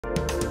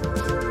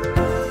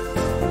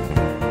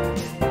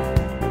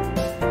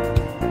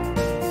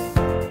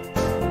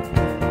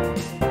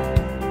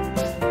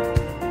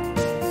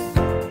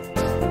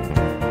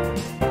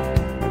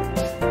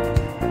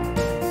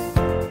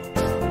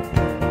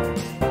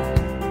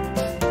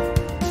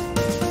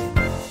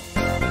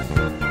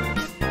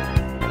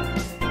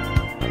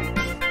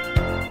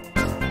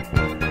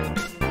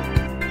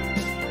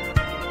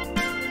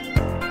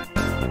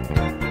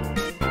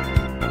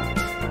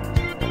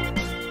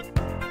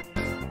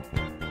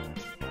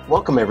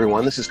Welcome,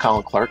 everyone. This is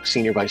Colin Clark,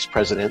 Senior Vice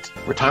President,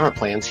 Retirement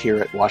Plans here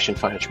at Washington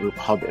Financial Group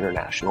Hub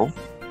International.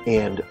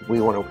 And we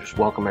want to just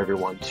welcome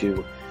everyone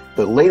to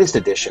the latest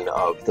edition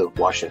of the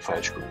Washington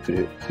Financial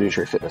Group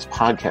Fiduciary Fitness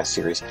podcast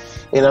series.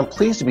 And I'm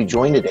pleased to be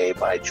joined today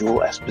by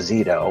Jewell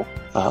Esposito,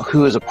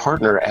 who is a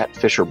partner at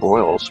Fisher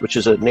Broyles, which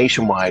is a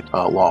nationwide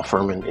law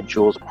firm. And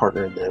Jewell is a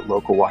partner in the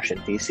local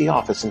Washington, D.C.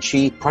 office. And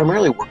she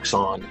primarily works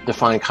on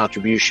defined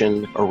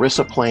contribution,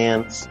 ERISA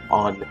plans,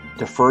 on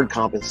deferred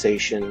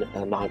compensation,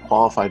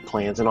 non-qualified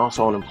plans, and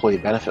also on employee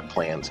benefit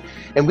plans.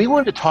 And we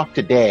wanted to talk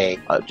today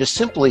just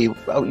simply,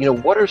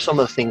 what are some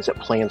of the things that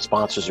plan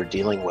sponsors are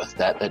dealing with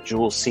that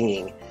Jewell's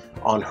seeing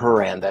on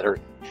her end that are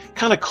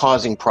kind of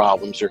causing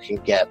problems or can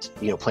get,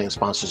 plan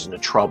sponsors into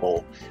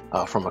trouble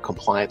from a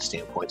compliance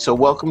standpoint. So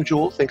welcome,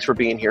 Jewell. Thanks for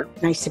being here.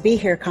 Nice to be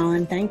here,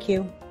 Colin. Thank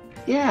you.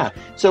 Yeah.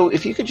 So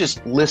if you could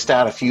just list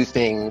out a few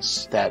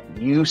things that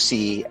you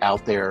see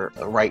out there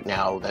right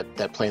now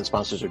that plan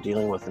sponsors are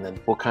dealing with, and then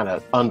we'll kind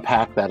of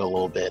unpack that a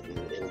little bit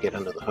and get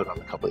under the hood on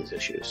a couple of these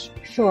issues.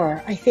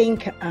 Sure. I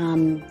think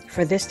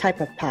for this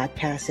type of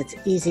podcast, it's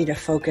easy to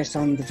focus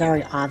on the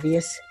very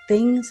obvious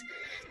things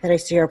that I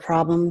see are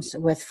problems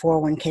with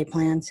 401k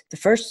plans. The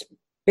first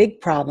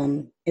big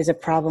problem is a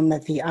problem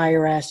that the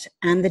IRS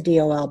and the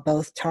DOL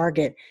both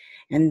target,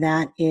 and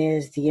that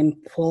is the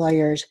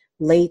employer's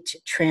late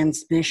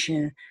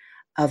transmission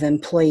of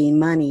employee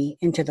money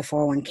into the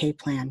 401k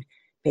plan,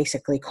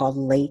 basically called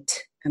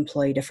late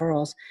employee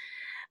deferrals.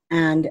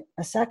 And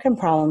a second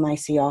problem I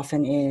see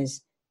often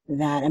is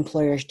that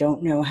employers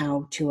don't know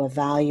how to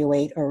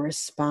evaluate or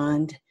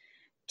respond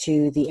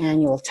to the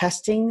annual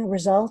testing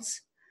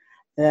results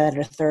that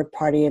a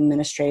third-party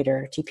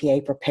administrator,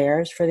 TPA,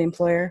 prepares for the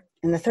employer.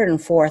 And the third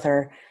and fourth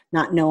are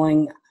not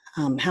knowing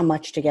how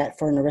much to get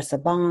for an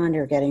ERISA bond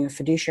or getting a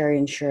fiduciary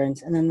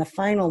insurance. And then the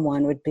final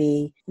one would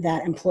be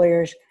that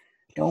employers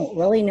don't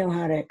really know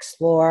how to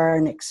explore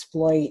and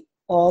exploit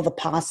all the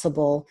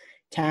possible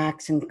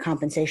tax and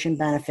compensation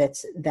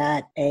benefits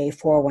that a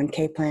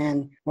 401k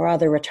plan or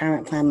other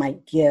retirement plan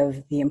might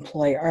give the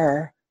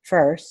employer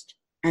first,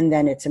 and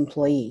then its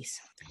employees.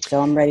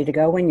 So I'm ready to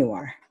go when you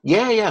are.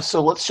 Yeah.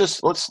 So let's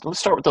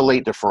start with the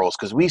late deferrals,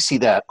 because we see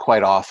that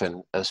quite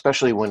often,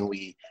 especially when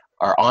we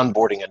are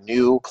onboarding a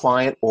new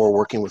client or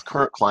working with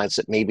current clients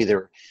that maybe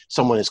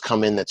someone has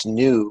come in that's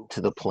new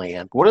to the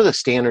plan. What are the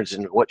standards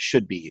and what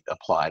should be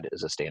applied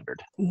as a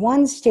standard?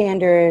 One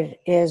standard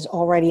is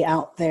already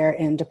out there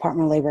in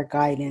Department of Labor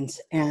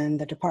guidance, and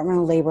the Department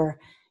of Labor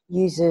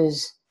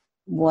uses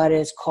what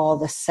is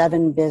called the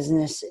 7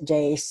 business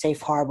day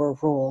safe harbor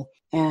rule.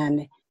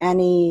 And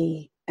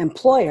any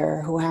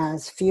employer who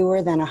has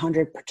fewer than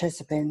 100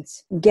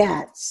 participants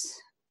gets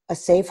a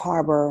safe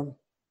harbor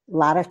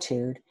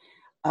latitude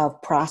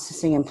of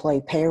processing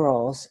employee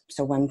payrolls.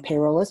 So when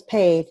payroll is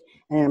paid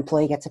and an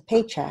employee gets a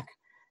paycheck,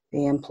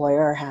 the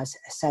employer has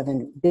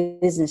 7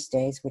 business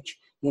days, which,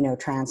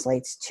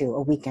 translates to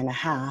a week and a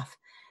half,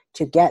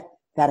 to get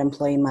that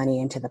employee money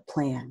into the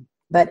plan.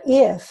 But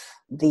if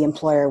the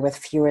employer with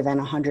fewer than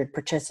 100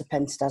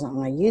 participants doesn't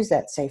want to use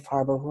that safe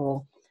harbor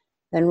rule,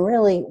 then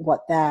really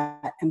what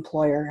that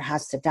employer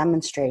has to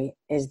demonstrate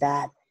is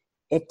that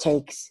it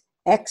takes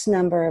X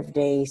number of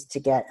days to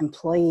get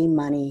employee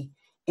money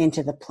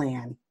into the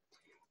plan.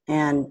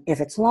 And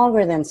if it's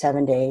longer than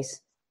 7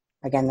 days,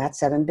 again, that's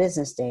 7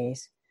 business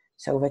days.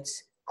 So if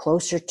it's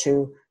closer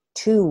to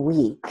 2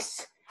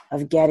 weeks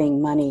of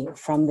getting money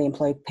from the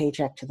employee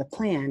paycheck to the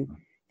plan,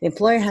 the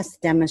employer has to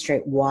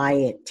demonstrate why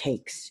it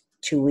takes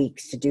 2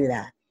 weeks to do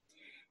that.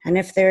 And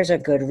if there's a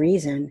good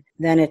reason,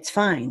 then it's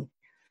fine.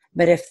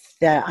 But if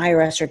the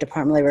IRS or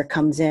Department of Labor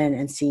comes in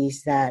and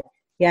sees that,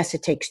 yes,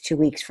 it takes 2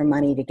 weeks for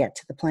money to get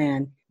to the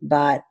plan,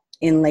 but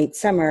in late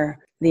summer,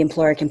 the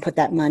employer can put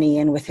that money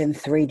in within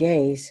 3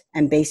 days.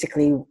 And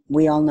basically,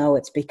 we all know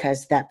it's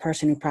because that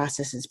person who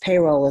processes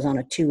payroll is on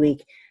a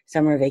 2-week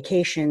summer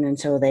vacation. And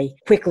so they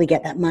quickly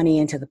get that money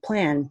into the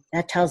plan.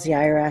 That tells the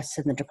IRS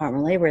and the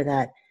Department of Labor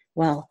that,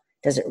 well,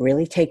 does it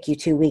really take you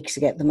 2 weeks to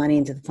get the money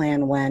into the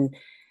plan when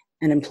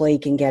an employee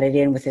can get it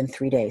in within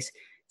 3 days?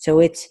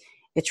 So it's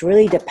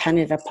really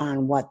dependent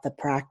upon what the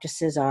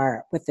practices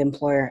are with the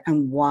employer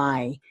and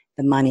why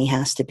the money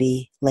has to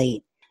be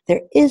late.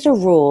 There is a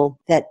rule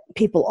that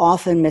people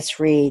often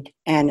misread,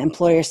 and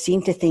employers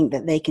seem to think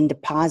that they can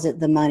deposit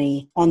the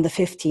money on the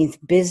 15th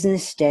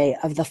business day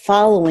of the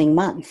following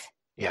month,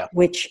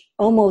 which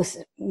almost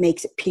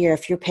makes it appear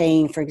if you're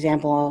paying, for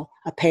example,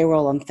 a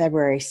payroll on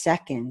February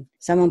 2nd,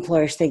 some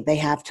employers think they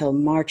have till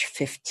March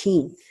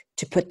 15th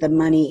to put the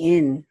money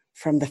in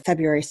from the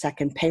February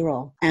 2nd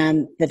payroll.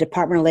 And the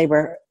Department of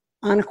Labor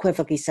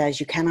unequivocally says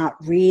you cannot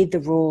read the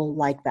rule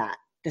like that,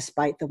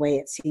 despite the way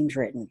it seems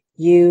written.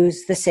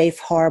 Use the safe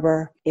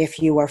harbor if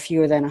you are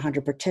fewer than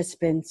 100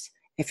 participants.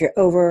 If you're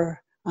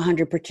over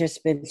 100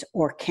 participants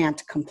or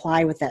can't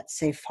comply with that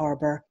safe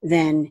harbor,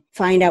 then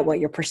find out what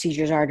your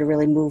procedures are to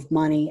really move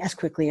money as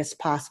quickly as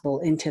possible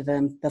into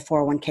the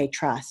 401k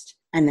trust.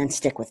 and then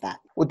stick with that.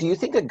 Well, do you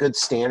think a good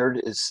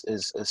standard is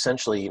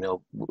essentially,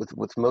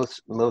 with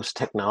most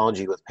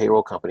technology with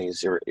payroll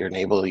companies,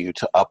 enable you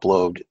to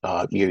upload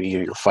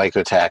your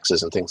FICA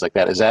taxes and things like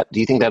that? Do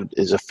you think that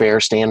is a fair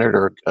standard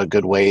or a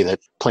good way that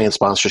plan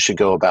sponsors should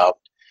go about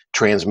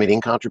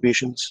transmitting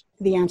contributions?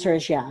 The answer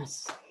is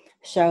yes.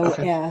 So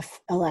Okay. if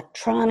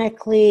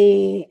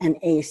electronically and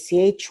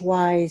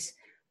ACH-wise,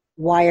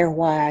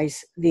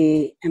 wire-wise,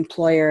 the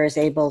employer is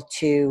able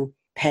to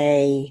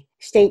pay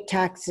state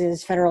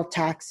taxes, federal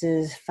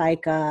taxes,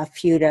 FICA,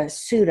 FUTA,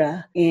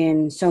 SUTA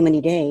in so many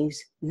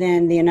days,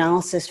 then the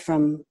analysis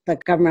from the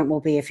government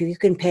will be, if you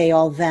can pay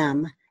all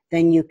them,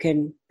 then you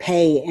can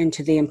pay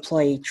into the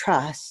employee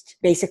trust,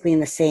 basically in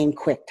the same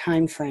quick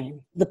time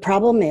frame. The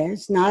problem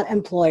is not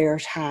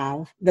employers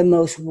have the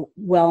most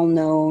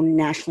well-known,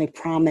 nationally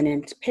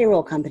prominent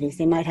payroll companies.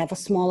 They might have a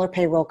smaller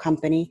payroll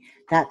company.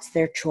 That's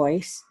their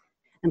choice.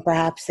 And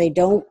perhaps they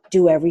don't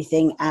do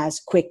everything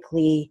as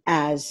quickly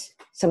as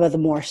some of the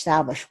more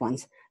established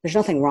ones. There's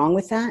nothing wrong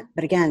with that.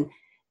 But again,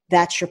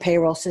 that's your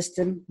payroll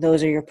system.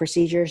 Those are your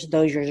procedures.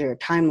 Those are your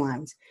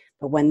timelines.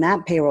 But when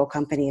that payroll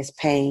company is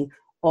paying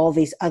all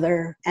these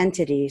other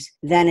entities,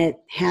 then it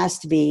has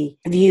to be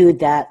viewed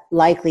that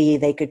likely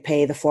they could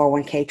pay the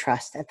 401k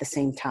trust at the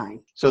same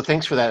time. So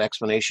thanks for that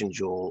explanation,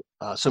 Jewell.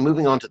 So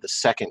moving on to the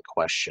second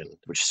question,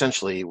 which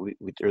essentially, or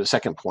the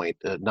second point,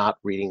 not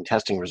reading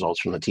testing results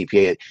from the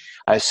TPA.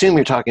 I assume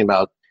you're talking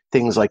about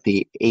things like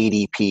the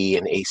ADP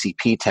and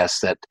ACP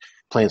tests that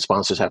plan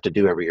sponsors have to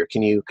do every year.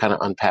 Can you kind of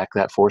unpack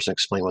that for us and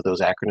explain what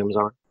those acronyms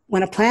are?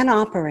 When a plan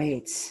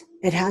operates,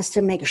 it has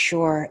to make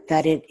sure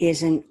that it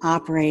isn't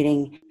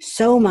operating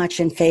so much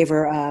in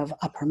favor of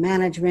upper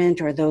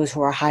management or those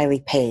who are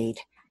highly paid.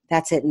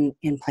 That's it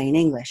in plain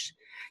English.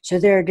 So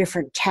there are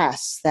different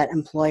tests that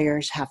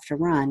employers have to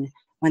run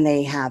when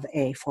they have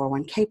a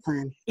 401k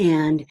plan.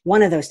 And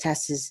one of those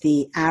tests is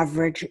the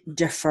average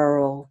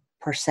deferral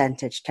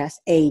percentage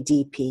test,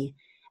 ADP,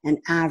 and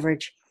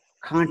average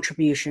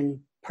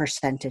contribution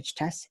percentage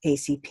test,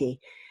 ACP.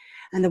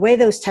 And the way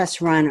those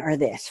tests run are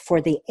this.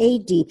 For the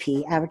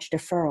ADP, average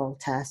deferral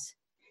test,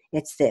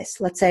 it's this.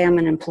 Let's say I'm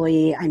an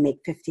employee, I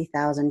make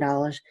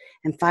 $50,000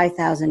 and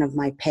 $5,000 of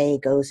my pay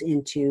goes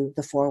into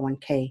the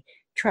 401k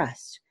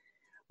trust.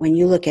 When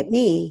you look at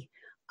me,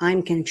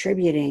 I'm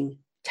contributing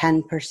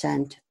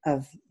 10%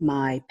 of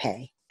my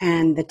pay.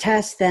 And the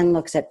test then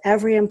looks at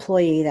every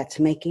employee that's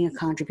making a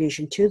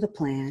contribution to the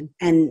plan,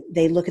 and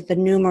they look at the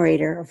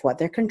numerator of what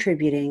they're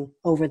contributing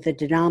over the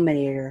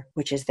denominator,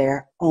 which is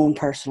their own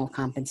personal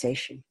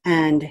compensation.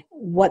 And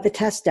what the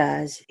test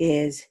does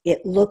is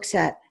it looks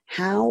at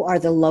how are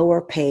the lower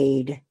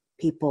paid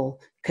people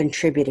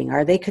contributing?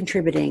 Are they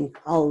contributing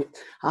a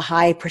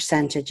high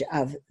percentage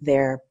of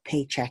their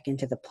paycheck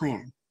into the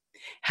plan?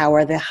 How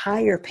are the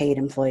higher paid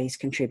employees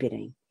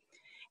contributing?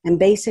 And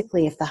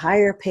basically, if the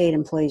higher paid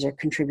employees are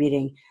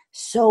contributing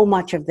so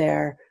much of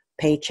their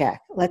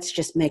paycheck, let's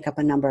just make up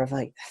a number of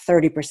like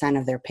 30%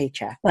 of their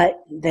paycheck. But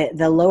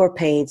the lower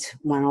paids,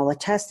 when all the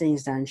testing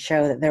is done,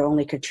 show that they're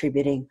only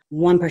contributing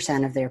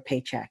 1% of their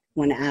paycheck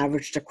when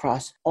averaged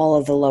across all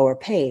of the lower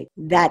paid.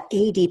 That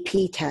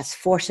ADP test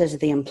forces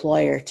the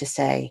employer to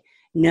say,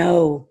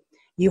 no,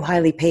 you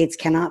highly paids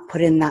cannot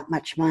put in that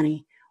much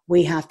money.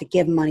 We have to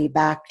give money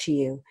back to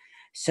you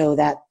so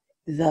that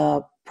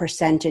the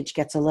percentage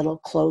gets a little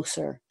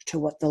closer to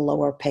what the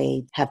lower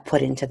paid have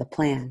put into the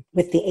plan.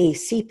 With the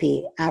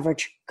ACP,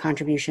 average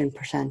contribution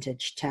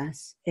percentage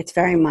test, it's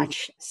very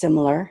much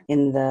similar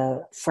in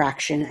the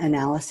fraction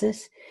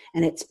analysis.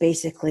 And it's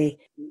basically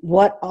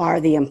what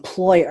are the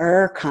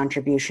employer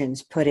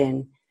contributions put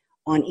in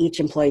on each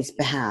employee's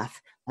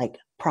behalf, like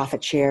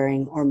profit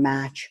sharing or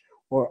match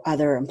or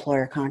other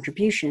employer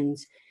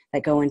contributions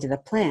that go into the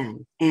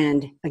plan.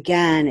 And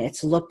again,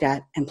 it's looked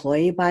at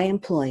employee by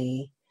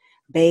employee,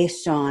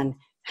 based on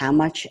how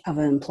much of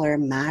an employer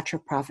match or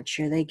profit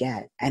share they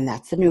get. And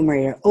that's the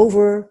numerator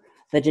over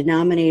the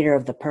denominator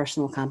of the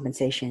personal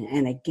compensation.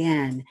 And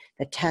again,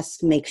 the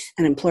test makes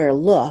an employer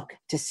look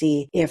to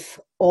see if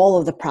all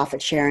of the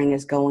profit sharing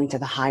is going to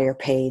the higher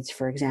paids,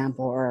 for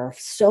example, or if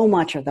so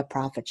much of the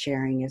profit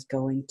sharing is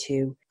going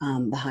to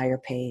the higher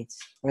paids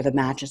or the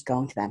match is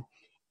going to them.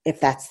 If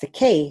that's the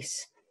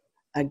case,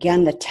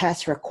 again, the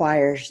test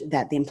requires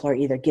that the employer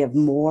either give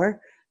more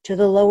to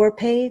the lower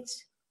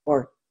paids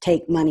or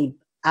take money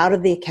out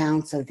of the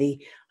accounts of the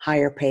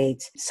higher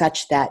paids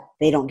such that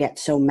they don't get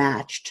so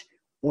matched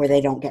or they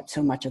don't get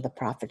so much of the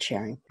profit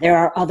sharing. There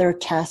are other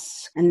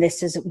tests, and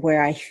this is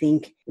where I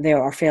think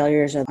there are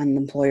failures on the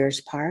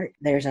employer's part.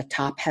 There's a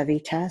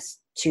top-heavy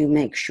test to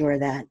make sure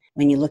that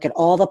when you look at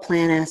all the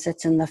plan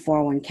assets in the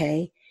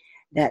 401k,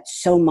 that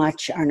so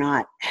much are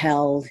not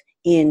held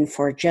in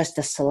for just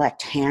a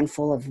select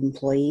handful of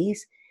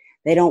employees.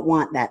 They don't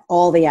want that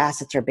all the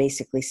assets are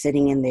basically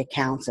sitting in the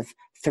accounts of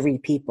 3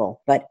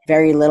 people, but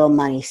very little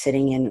money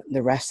sitting in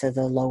the rest of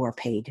the lower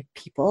paid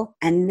people.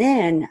 And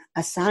then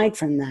aside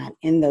from that,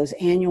 in those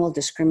annual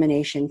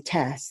discrimination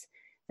tests,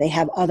 they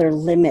have other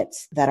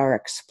limits that are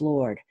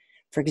explored.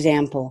 For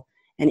example,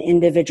 an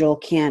individual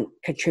can't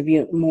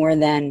contribute more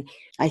than,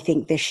 I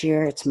think this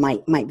year it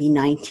might be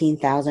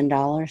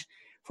 $19,000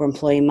 for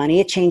employee money.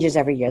 It changes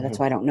every year. That's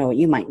why I don't know it.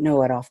 You might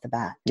know it off the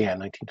bat. Yeah,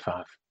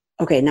 19.5.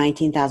 Okay,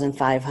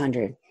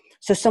 19,500.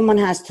 So someone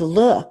has to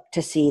look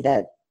to see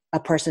that a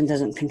person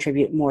doesn't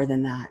contribute more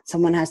than that.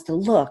 Someone has to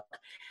look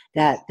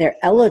that they're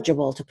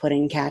eligible to put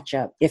in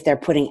catch-up if they're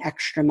putting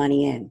extra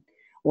money in.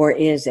 Or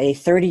is a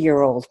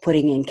 30-year-old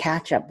putting in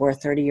catch-up where a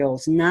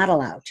 30-year-old's not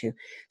allowed to?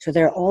 So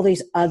there are all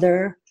these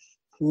other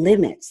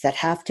limits that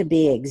have to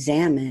be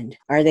examined.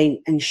 Are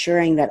they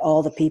ensuring that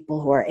all the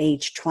people who are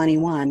age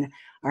 21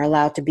 are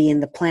allowed to be in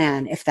the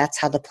plan if that's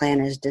how the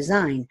plan is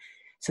designed?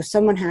 So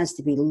someone has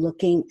to be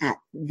looking at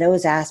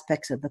those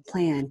aspects of the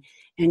plan,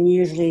 and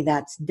usually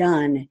that's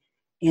done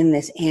in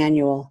this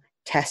annual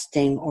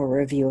testing or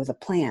review of the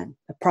plan.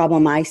 The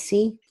problem I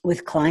see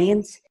with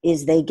clients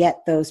is they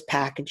get those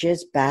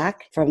packages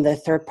back from the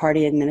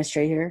third-party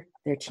administrator,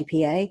 their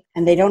TPA,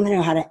 and they don't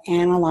know how to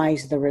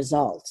analyze the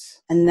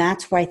results. And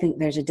that's where I think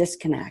there's a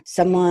disconnect.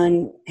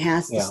 Someone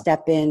has to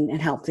step in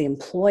and help the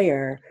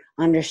employer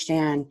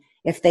understand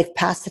if they've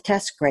passed the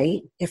test,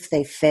 great. If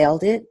they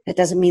failed it, it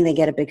doesn't mean they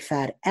get a big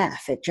fat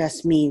F. It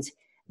just means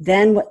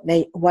then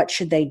what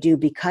should they do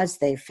because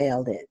they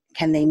failed it?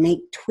 Can they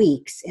make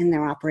tweaks in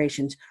their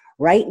operations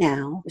right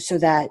now so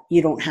that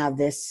you don't have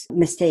this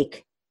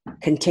mistake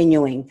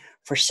continuing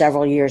for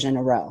several years in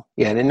a row?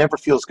 Yeah, and it never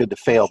feels good to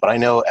fail. But I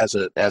know as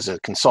a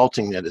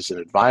consulting, that is an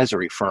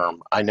advisory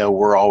firm, I know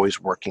we're always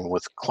working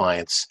with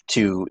clients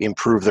to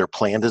improve their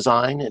plan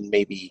design and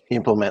maybe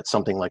implement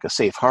something like a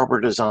safe harbor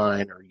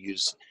design or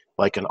use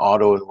like an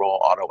auto enroll,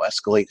 auto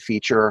escalate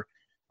feature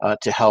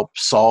to help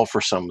solve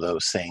for some of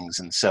those things.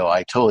 And so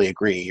I totally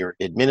agree. Your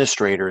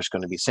administrator is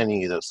going to be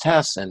sending you those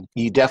tests, and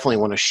you definitely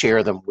want to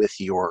share them with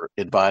your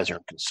advisor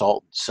and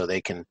consultant so they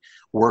can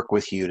work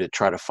with you to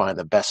try to find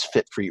the best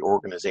fit for your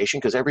organization,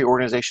 because every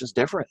organization is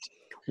different.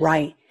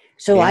 Right.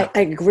 So I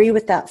agree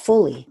with that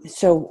fully.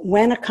 So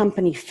when a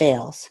company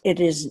fails, it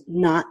is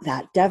not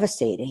that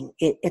devastating.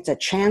 It's a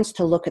chance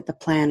to look at the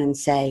plan and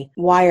say,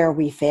 why are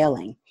we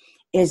failing?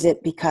 Is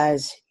it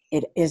because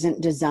it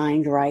isn't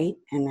designed right?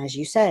 And as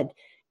you said,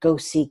 go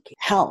seek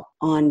help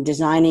on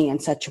designing in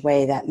such a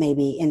way that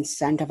maybe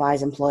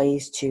incentivize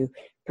employees to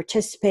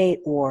participate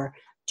or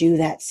do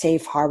that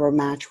safe harbor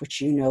match, which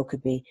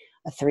could be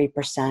a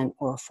 3%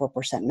 or a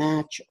 4%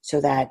 match,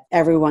 so that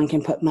everyone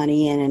can put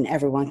money in and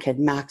everyone can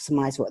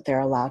maximize what they're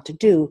allowed to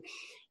do,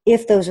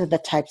 if those are the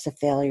types of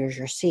failures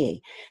you're seeing.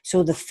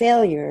 So the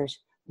failures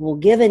will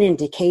give an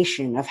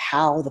indication of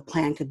how the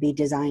plan could be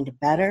designed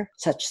better,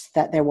 such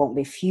that there won't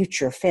be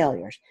future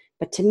failures.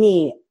 But to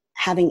me,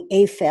 having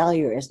a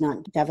failure is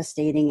not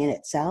devastating in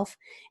itself.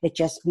 It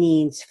just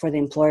means for the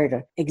employer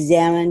to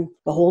examine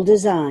the whole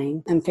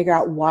design and figure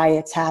out why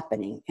it's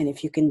happening, and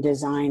if you can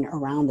design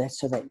around this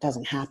so that it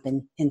doesn't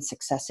happen in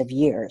successive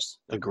years.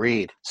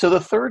 Agreed. So the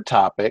third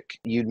topic,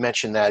 you'd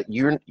mentioned that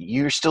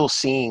you're still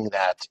seeing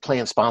that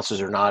plan sponsors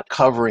are not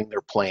covering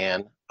their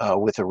plan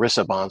with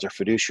ERISA bonds or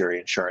fiduciary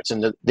insurance,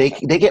 and they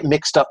get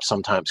mixed up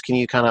sometimes. Can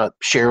you kind of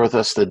share with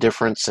us the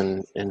difference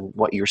in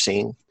what you're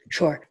seeing?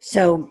 Sure.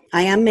 So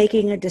I am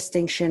making a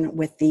distinction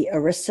with the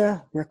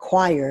ERISA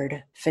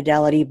required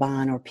fidelity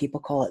bond, or people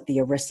call it the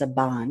ERISA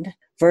bond,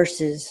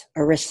 versus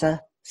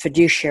ERISA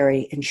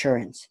fiduciary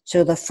insurance.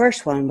 So the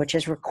first one, which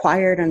is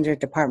required under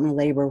Department of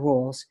Labor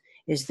rules,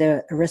 is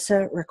the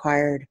ERISA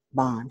required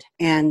bond.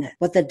 And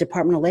what the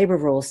Department of Labor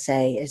rules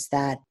say is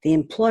that the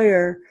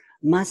employer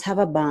must have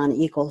a bond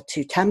equal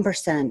to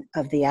 10%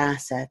 of the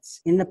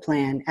assets in the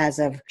plan as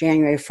of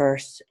January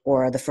 1st,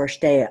 or the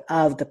first day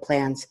of the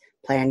plan's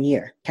plan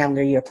year.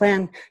 Calendar year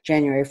plan,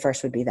 January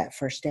 1st would be that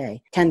first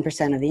day.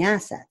 10% of the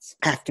assets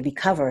have to be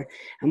covered.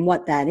 And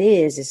what that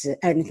is if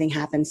anything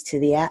happens to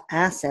the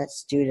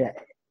assets due to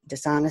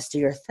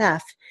dishonesty or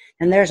theft,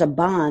 and there's a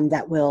bond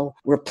that will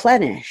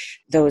replenish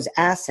those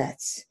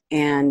assets.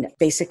 And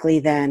basically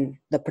then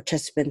the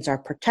participants are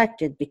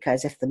protected,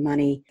 because if the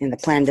money in the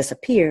plan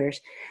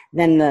disappears,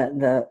 then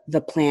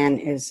the plan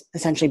is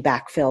essentially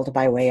backfilled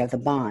by way of the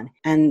bond.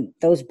 And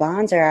those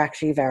bonds are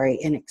actually very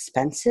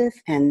inexpensive,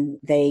 and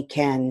they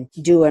can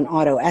do an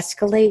auto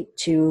escalate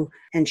to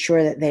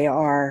ensure that they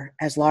are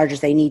as large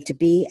as they need to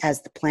be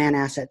as the plan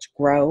assets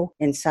grow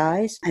in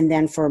size. And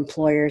then for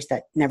employers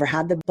that never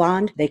had the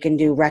bond, they can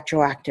do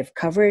retroactive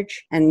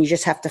coverage, and you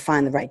just have to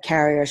find the right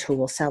carriers who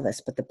will sell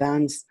this, but the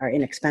bonds are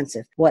inexpensive.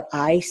 What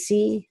I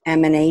see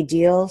M&A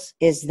deals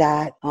is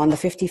that on the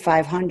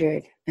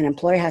 5,500, an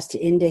employer has to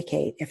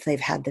indicate if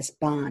they've had this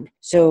bond.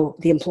 So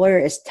the employer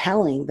is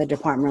telling the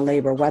Department of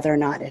Labor whether or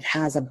not it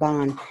has a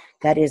bond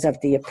that is of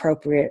the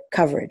appropriate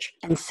coverage.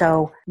 And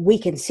so we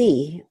can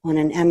see on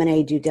an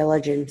M&A due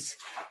diligence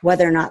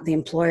whether or not the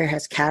employer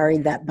has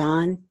carried that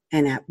bond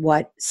and at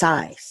what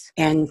size.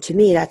 And to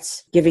me,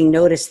 that's giving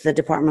notice to the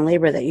Department of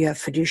Labor that you have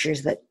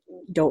fiduciaries that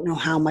don't know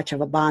how much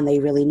of a bond they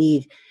really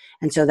need.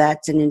 And so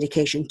that's an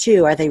indication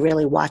too. Are they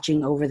really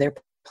watching over their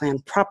plan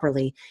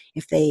properly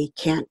if they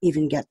can't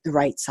even get the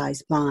right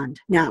size bond?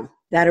 Now,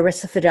 that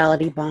ERISA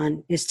fidelity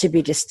bond is to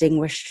be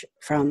distinguished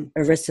from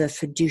ERISA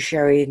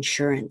fiduciary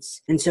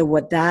insurance. And so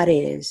what that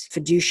is,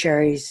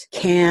 fiduciaries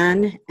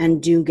can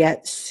and do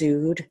get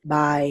sued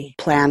by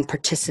plan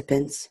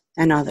participants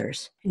and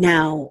others.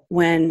 Now,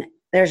 when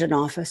there's an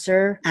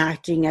officer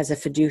acting as a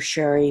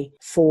fiduciary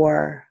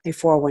for a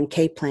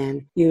 401k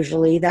plan,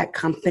 usually that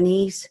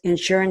company's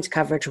insurance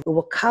coverage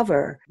will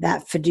cover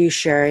that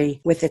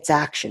fiduciary with its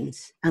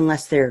actions,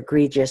 unless they're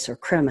egregious or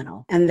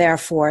criminal. And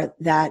therefore,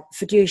 that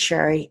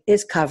fiduciary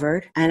is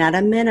covered. And at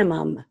a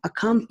minimum, a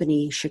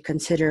company should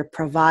consider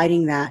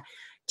providing that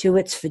to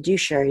its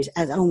fiduciaries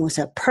as almost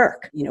a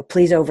perk.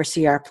 Please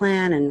oversee our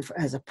plan, and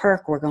as a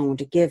perk, we're going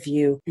to give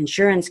you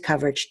insurance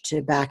coverage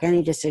to back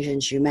any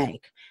decisions you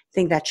make. I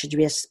think that should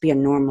just be a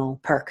normal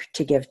perk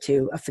to give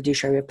to a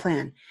fiduciary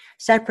plan.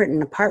 Separate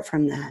and apart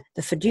from that,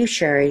 the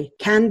fiduciary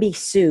can be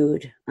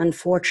sued,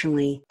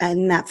 unfortunately,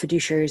 in that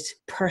fiduciary's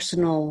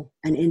personal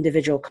and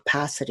individual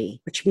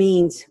capacity, which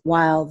means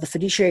while the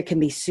fiduciary can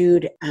be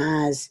sued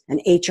as an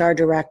HR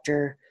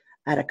director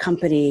at a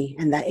company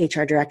and that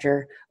HR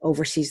director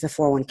oversees the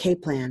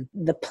 401k plan,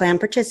 the plan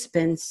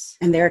participants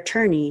and their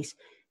attorneys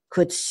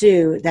could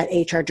sue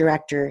that HR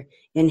director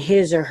in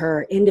his or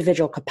her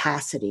individual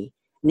capacity,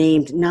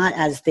 named not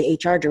as the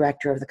HR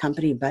director of the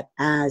company, but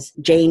as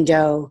Jane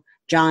Doe,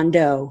 John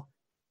Doe,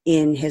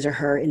 in his or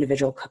her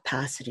individual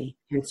capacity.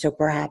 And so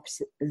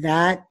perhaps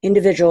that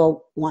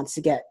individual wants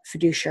to get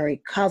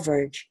fiduciary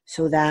coverage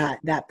so that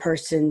that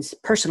person's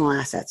personal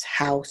assets,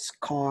 house,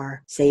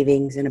 car,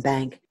 savings in a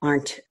bank,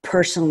 aren't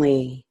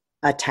personally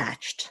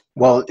attached.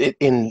 Well,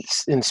 in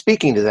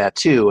speaking to that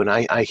too, and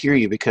I hear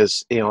you,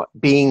 because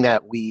being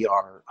that we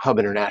are Hub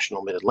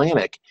International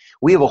Mid-Atlantic,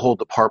 we have a whole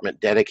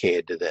department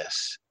dedicated to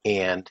this,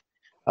 and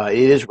it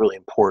is really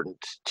important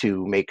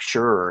to make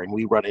sure. And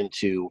we run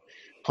into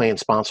plan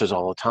sponsors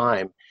all the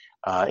time,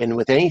 and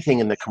with anything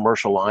in the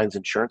commercial lines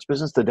insurance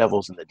business, the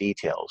devil's in the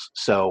details.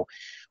 So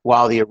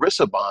while the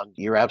ERISA bond,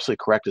 you're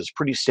absolutely correct, is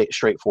pretty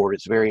straightforward,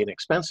 it's very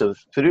inexpensive.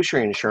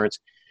 Fiduciary insurance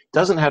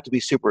doesn't have to be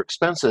super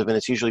expensive, and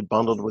it's usually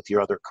bundled with your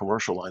other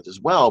commercial lines as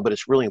well, but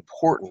it's really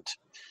important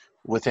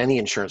with any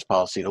insurance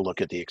policy to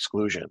look at the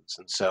exclusions.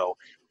 And so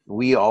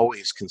we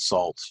always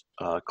consult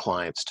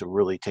clients to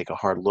really take a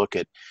hard look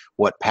at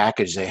what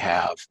package they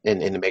have, and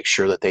to make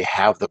sure that they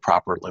have the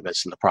proper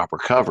limits and the proper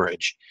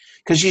coverage,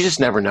 because you just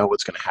never know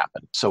what's going to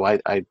happen. So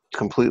I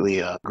completely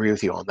agree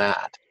with you on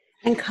that.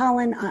 And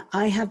Colin,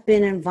 I have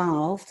been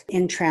involved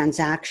in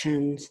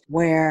transactions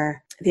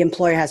where the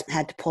employer has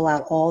had to pull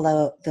out all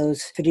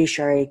those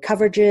fiduciary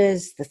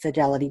coverages, the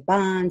fidelity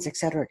bonds, et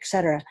cetera, et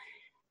cetera.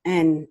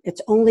 And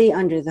it's only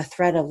under the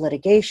threat of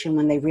litigation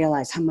when they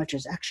realize how much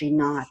is actually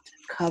not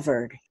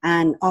covered.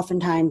 And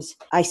oftentimes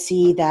I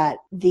see that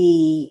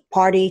the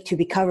party to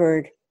be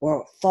covered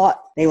or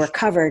thought they were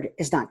covered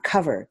is not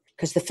covered,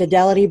 because the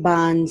fidelity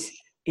bonds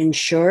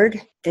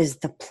insured is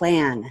the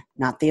plan,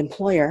 not the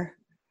employer.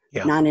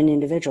 Yeah. Not an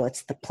individual,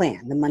 it's the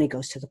plan. The money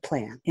goes to the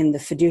plan. In the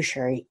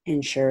fiduciary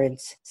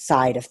insurance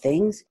side of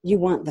things, you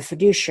want the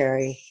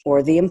fiduciary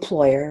or the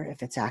employer,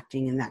 if it's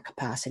acting in that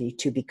capacity,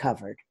 to be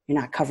covered. You're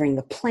not covering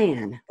the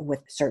plan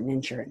with certain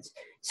insurance.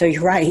 So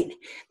you're right,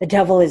 the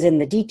devil is in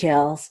the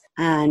details,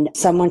 and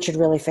someone should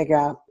really figure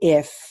out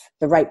if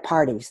the right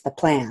parties, the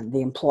plan,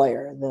 the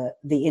employer,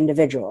 the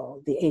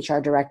individual, the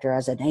HR director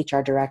as an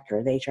HR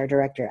director, the HR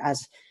director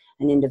as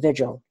an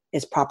individual,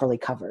 is properly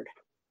covered.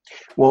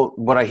 Well,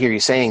 what I hear you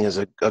saying is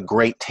a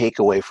great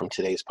takeaway from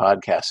today's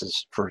podcast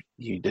is for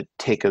you to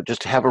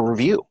just have a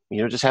review,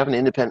 just have an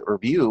independent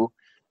review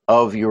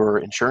of your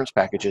insurance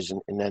packages,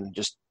 and then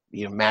just,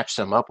 match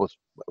them up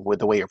with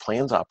the way your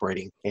plan's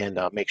operating, and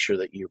make sure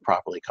that you're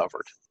properly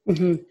covered.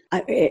 Mm-hmm.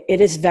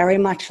 It is very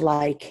much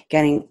like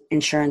getting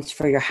insurance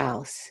for your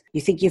house.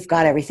 You think you've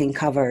got everything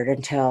covered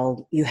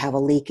until you have a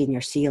leak in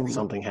your ceiling.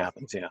 Something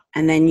happens, yeah.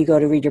 And then you go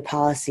to read your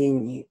policy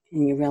and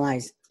you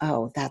realize,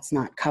 oh, that's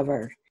not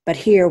covered. But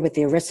here with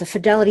the ERISA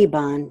fidelity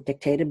bond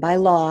dictated by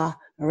law,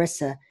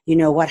 ERISA, you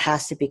know what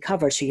has to be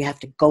covered, so you have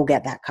to go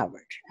get that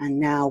coverage. And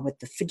now with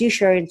the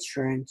fiduciary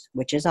insurance,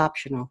 which is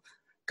optional,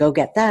 go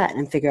get that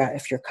and figure out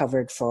if you're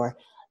covered for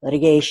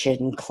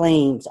litigation,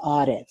 claims,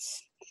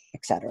 audits,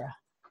 etc.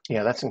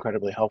 Yeah, that's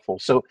incredibly helpful.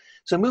 So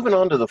moving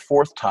on to the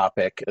fourth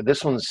topic,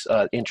 this one's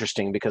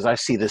interesting because I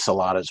see this a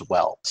lot as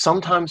well.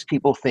 Sometimes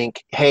people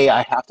think, hey,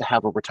 I have to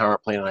have a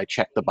retirement plan, and I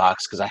check the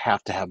box because I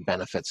have to have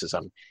benefits as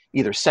I'm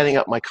either setting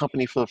up my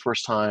company for the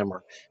first time,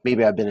 or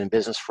maybe I've been in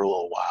business for a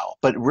little while.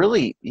 But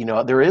really,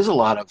 there is a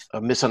lot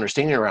of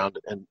misunderstanding around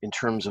in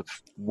terms of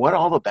what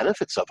all the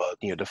benefits of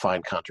a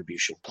defined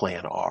contribution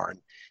plan are. And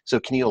so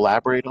can you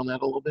elaborate on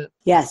that a little bit?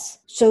 Yes.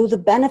 So the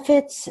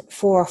benefits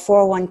for a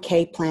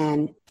 401k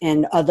plan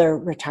and other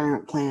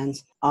retirement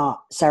plans are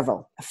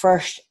several.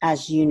 First,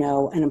 as you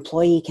know, an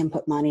employee can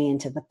put money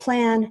into the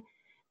plan.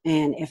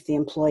 And if the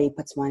employee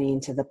puts money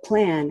into the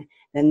plan,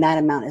 then that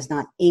amount is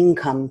not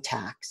income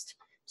taxed.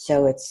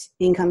 So it's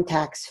income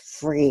tax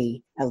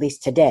free, at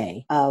least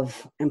today,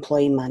 of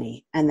employee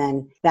money. And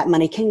then that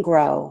money can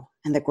grow,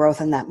 and the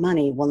growth in that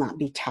money will not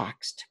be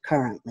taxed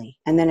currently.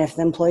 And then if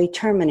the employee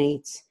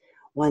terminates,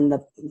 when the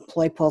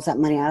employee pulls that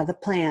money out of the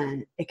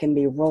plan, it can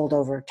be rolled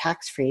over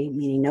tax-free,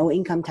 meaning no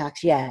income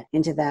tax yet,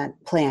 into that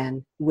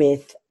plan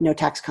with no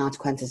tax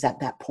consequences at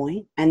that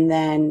point. And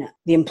then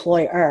the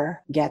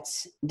employer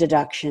gets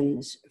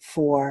deductions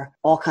for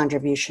all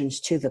contributions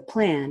to the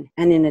plan.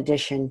 And in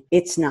addition,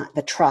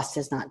 the trust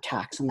is not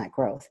taxed on that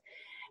growth.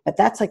 But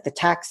that's like the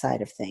tax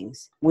side of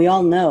things. We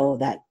all know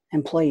that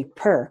employee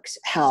perks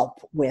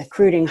help with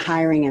recruiting,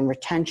 hiring, and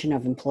retention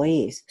of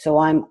employees. So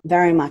I'm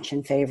very much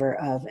in favor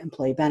of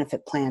employee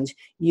benefit plans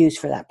used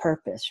for that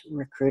purpose,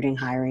 recruiting,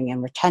 hiring,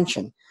 and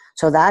retention.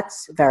 So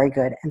that's very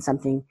good and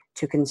something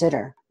to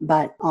consider.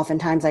 But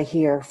oftentimes I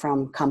hear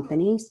from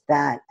companies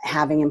that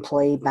having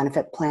employee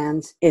benefit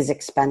plans is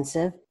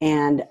expensive.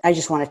 And I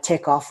just want to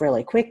tick off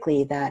really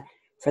quickly that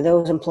for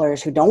those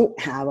employers who don't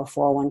have a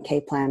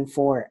 401k plan,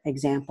 for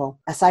example,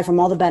 aside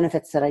from all the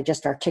benefits that I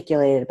just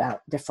articulated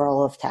about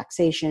deferral of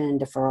taxation,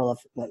 deferral of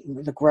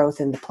the growth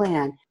in the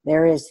plan,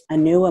 there is a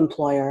new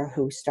employer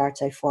who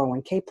starts a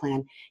 401k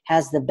plan,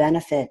 has the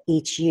benefit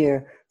each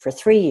year for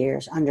 3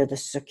 years under the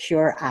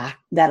Secure Act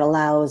that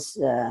allows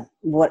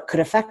what could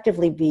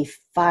effectively be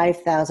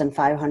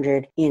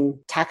 $5,500 in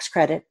tax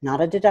credit, not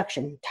a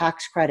deduction,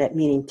 tax credit,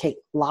 meaning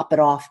lop it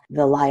off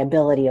the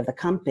liability of the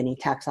company,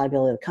 tax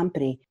liability of the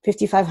company,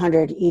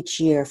 $5,500 each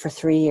year for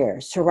 3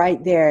 years. So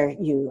right there,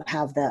 you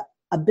have the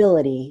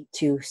ability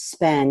to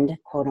spend,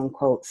 quote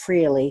unquote,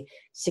 freely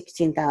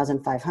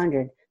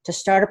 $16,500 to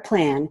start a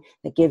plan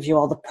that gives you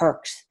all the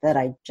perks that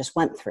I just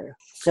went through.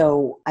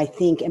 So I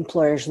think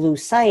employers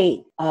lose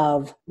sight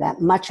of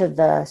that much of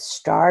the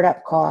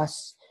startup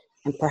costs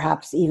and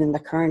perhaps even the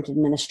current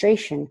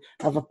administration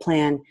of a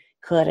plan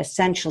could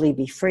essentially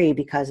be free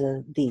because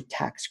of the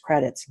tax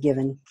credits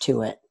given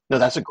to it. No,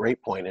 that's a great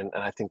point. And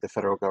I think the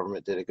federal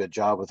government did a good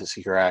job with the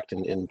Secure Act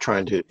in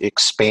trying to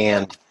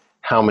expand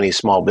how many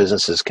small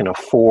businesses can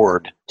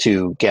afford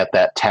to get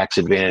that tax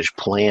advantage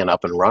plan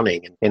up and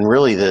running. And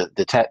really,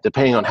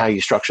 depending on how you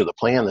structure the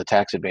plan, the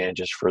tax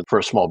advantages for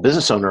a small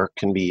business owner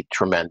can be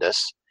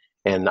tremendous.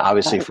 And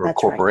obviously for a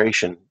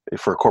corporation,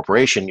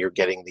 you're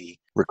getting the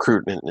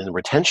recruitment and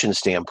retention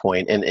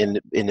standpoint.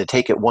 And to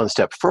take it one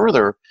step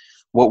further,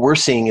 what we're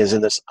seeing is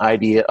in this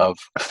idea of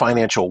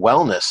financial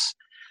wellness,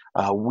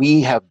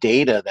 we have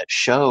data that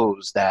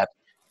shows that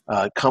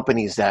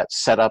companies that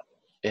set up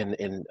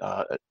in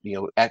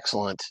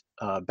excellent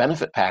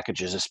benefit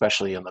packages,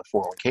 especially on the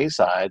 401k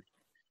side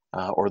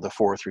or the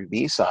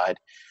 403b side,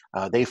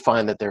 they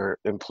find that their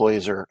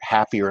employees are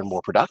happier and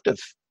more productive.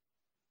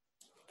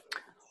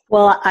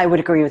 Well, I would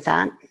agree with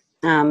that.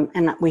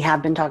 And we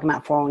have been talking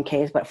about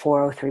 401ks, but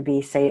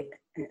 403b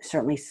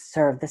certainly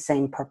serve the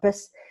same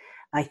purpose.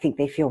 I think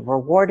they feel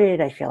rewarded.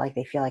 I feel like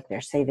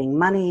they're saving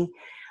money.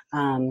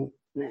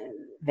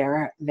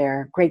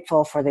 They're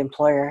grateful for the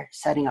employer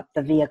setting up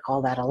the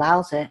vehicle that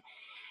allows it.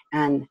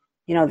 And,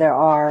 there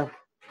are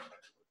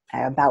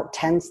about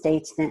 10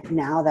 states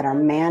now that are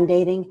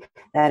mandating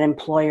that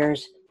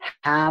employers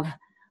have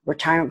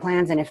retirement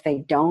plans. And if they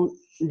don't,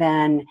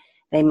 then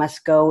they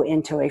must go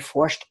into a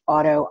forced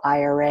auto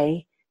IRA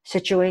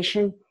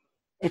situation.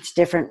 It's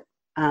different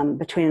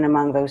between and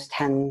among those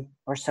 10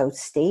 or so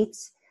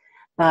states.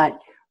 But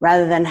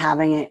rather than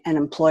having an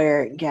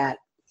employer get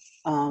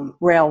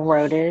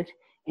railroaded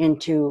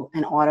into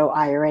an auto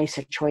IRA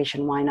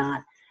situation, why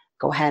not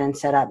go ahead and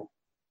set up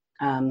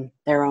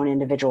their own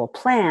individual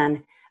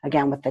plan,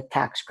 again, with the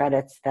tax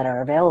credits that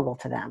are available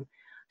to them.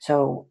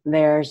 So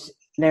there's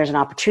an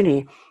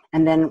opportunity.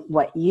 And then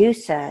what you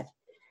said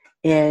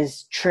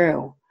is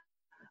true.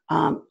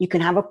 You can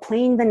have a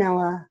plain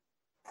vanilla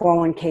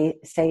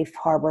 401k safe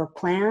harbor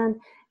plan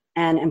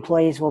and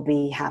employees will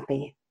be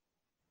happy.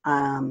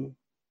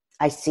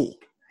 I see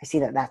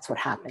that that's what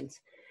happens.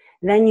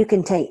 Then you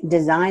can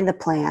design the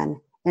plan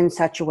in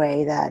such a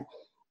way that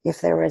if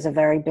there is a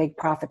very big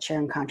profit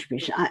sharing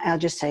contribution, I'll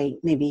just say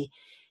maybe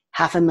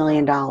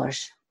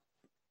 $500,000,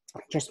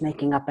 just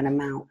making up an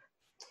amount.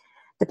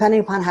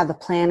 Depending upon how the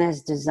plan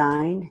is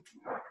designed,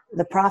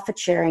 the profit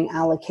sharing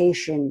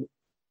allocation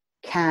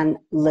can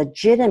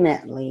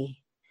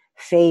legitimately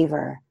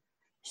favor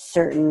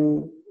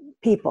certain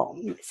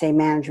people, say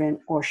management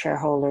or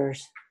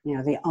shareholders,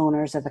 the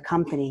owners of the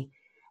company,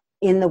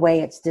 in the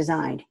way it's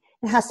designed.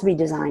 It has to be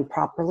designed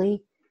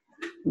properly,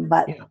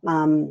 but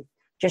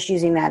just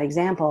using that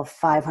example,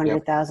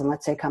 500,000,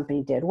 let's say a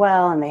company did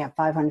well and they have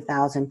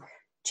 500,000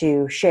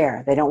 to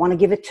share. They don't want to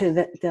give it to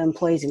the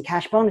employees in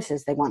cash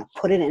bonuses. They want to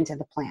put it into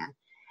the plan.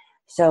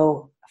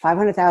 So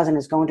 500,000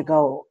 is going to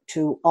go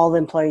to all the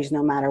employees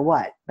no matter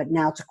what. But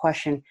now it's a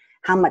question,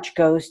 how much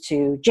goes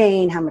to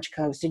Jane? How much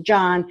goes to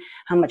John?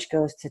 How much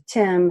goes to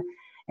Tim?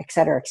 Et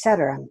cetera, et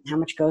cetera. How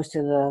much goes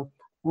to the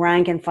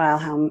rank and file?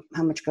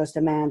 How much goes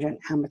to management?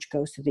 How much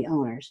goes to the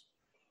owners?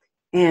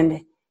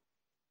 And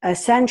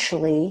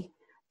essentially,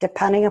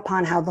 depending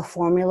upon how the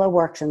formula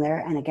works in there,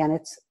 and again,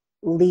 it's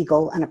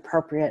legal and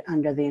appropriate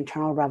under the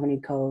Internal Revenue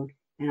Code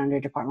and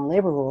under Department of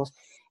Labor rules,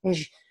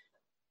 is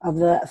of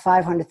the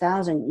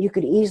 500,000, you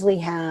could easily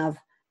have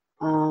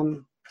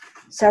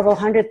several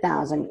hundred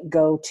thousand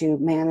go to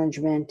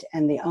management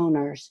and the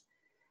owners,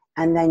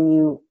 and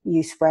then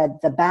you spread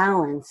the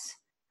balance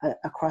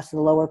across the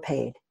lower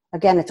paid.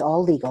 Again, it's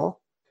all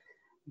legal,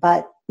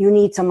 but you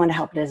need someone to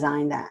help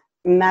design that.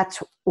 And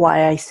that's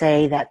why I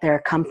say that there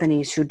are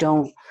companies who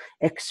don't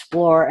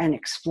explore and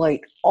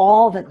exploit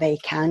all that they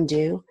can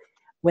do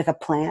with a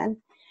plan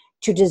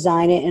to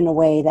design it in a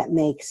way that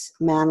makes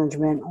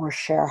management or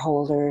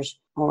shareholders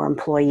or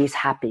employees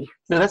happy.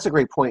 No, that's a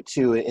great point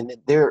too.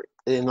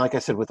 And like I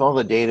said, with all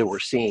the data we're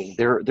seeing,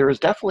 there is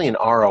definitely an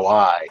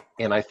ROI.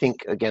 And I think,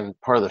 again,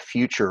 part of the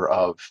future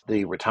of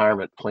the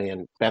retirement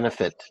plan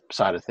benefit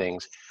side of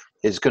things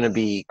is going to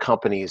be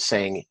companies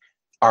saying,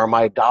 are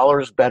my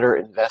dollars better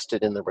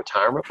invested in the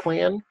retirement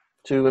plan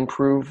to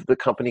improve the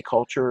company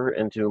culture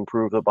and to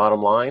improve the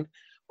bottom line?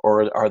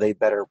 Or are they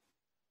better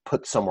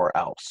put somewhere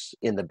else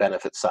in the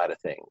benefit side of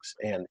things?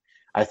 And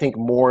I think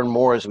more and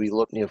more as we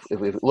look, if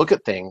we look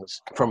at things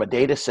from a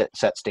data set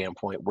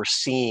standpoint, we're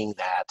seeing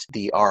that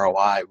the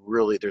ROI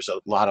really, there's a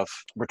lot of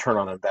return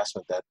on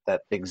investment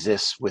that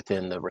exists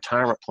within the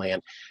retirement plan,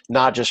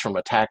 not just from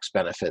a tax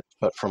benefit,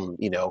 but from,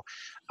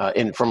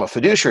 from a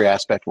fiduciary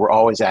aspect, we're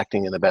always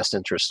acting in the best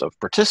interest of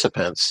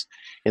participants.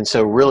 And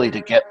so really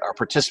to get our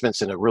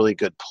participants in a really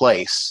good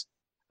place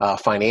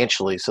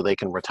financially so they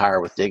can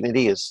retire with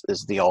dignity is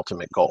the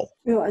ultimate goal.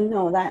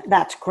 No,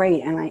 that's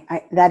great. And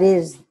I that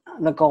is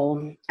the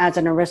goal. As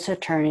an ERISA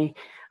attorney,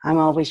 I'm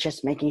always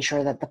just making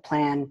sure that the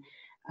plan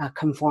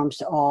conforms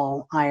to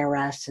all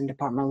IRS and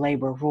Department of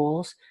Labor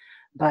rules.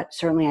 But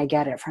certainly I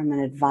get it from an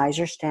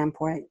advisor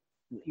standpoint,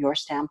 your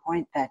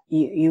standpoint, that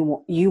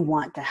you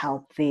want to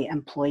help the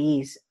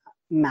employees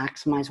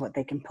maximize what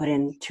they can put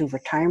into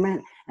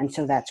retirement. And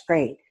so that's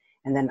great.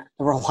 And then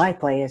the role I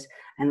play is,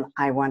 and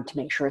I want to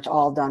make sure it's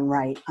all done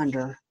right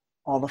under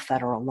all the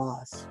federal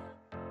laws.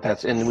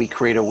 And we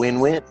create a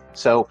win-win.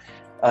 So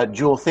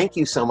Jewell, thank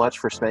you so much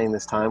for spending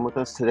this time with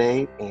us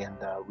today. And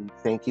we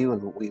thank you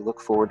and we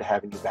look forward to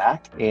having you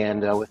back.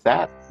 And with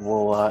that,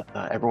 we'll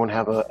everyone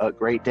have a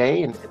great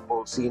day and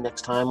we'll see you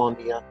next time on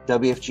the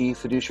WFG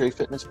Fiduciary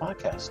Fitness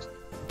podcast.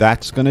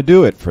 That's going to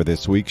do it for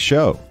this week's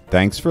show.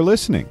 Thanks for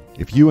listening.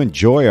 If you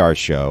enjoy our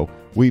show,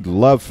 we'd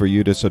love for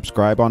you to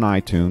subscribe on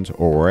iTunes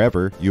or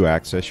wherever you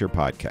access your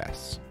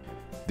podcasts.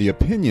 The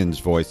opinions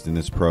voiced in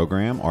this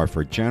program are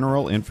for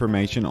general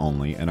information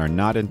only and are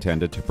not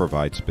intended to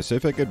provide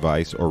specific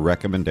advice or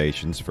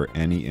recommendations for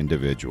any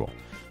individual.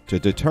 To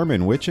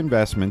determine which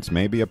investments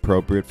may be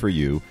appropriate for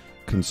you,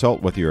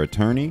 consult with your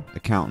attorney,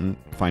 accountant,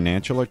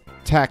 financial or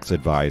tax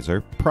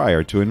advisor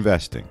prior to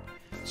investing.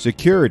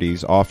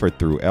 Securities offered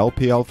through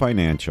LPL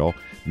Financial,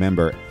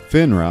 member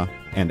FINRA,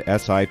 and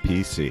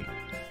SIPC.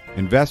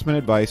 Investment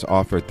advice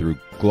offered through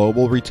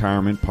Global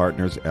Retirement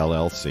Partners,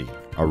 LLC,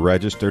 a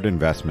registered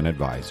investment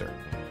advisor.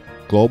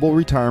 Global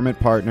Retirement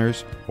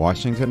Partners,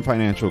 Washington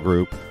Financial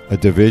Group, a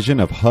division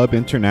of Hub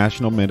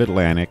International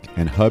Mid-Atlantic,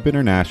 and Hub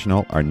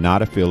International are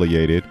not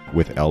affiliated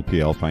with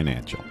LPL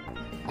Financial.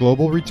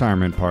 Global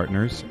Retirement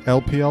Partners,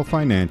 LPL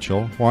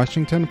Financial,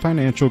 Washington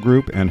Financial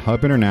Group, and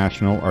Hub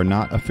International are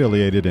not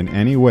affiliated in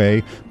any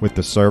way with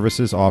the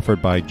services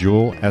offered by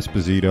Jewell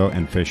Esposito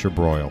and Fisher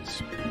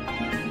Broyles.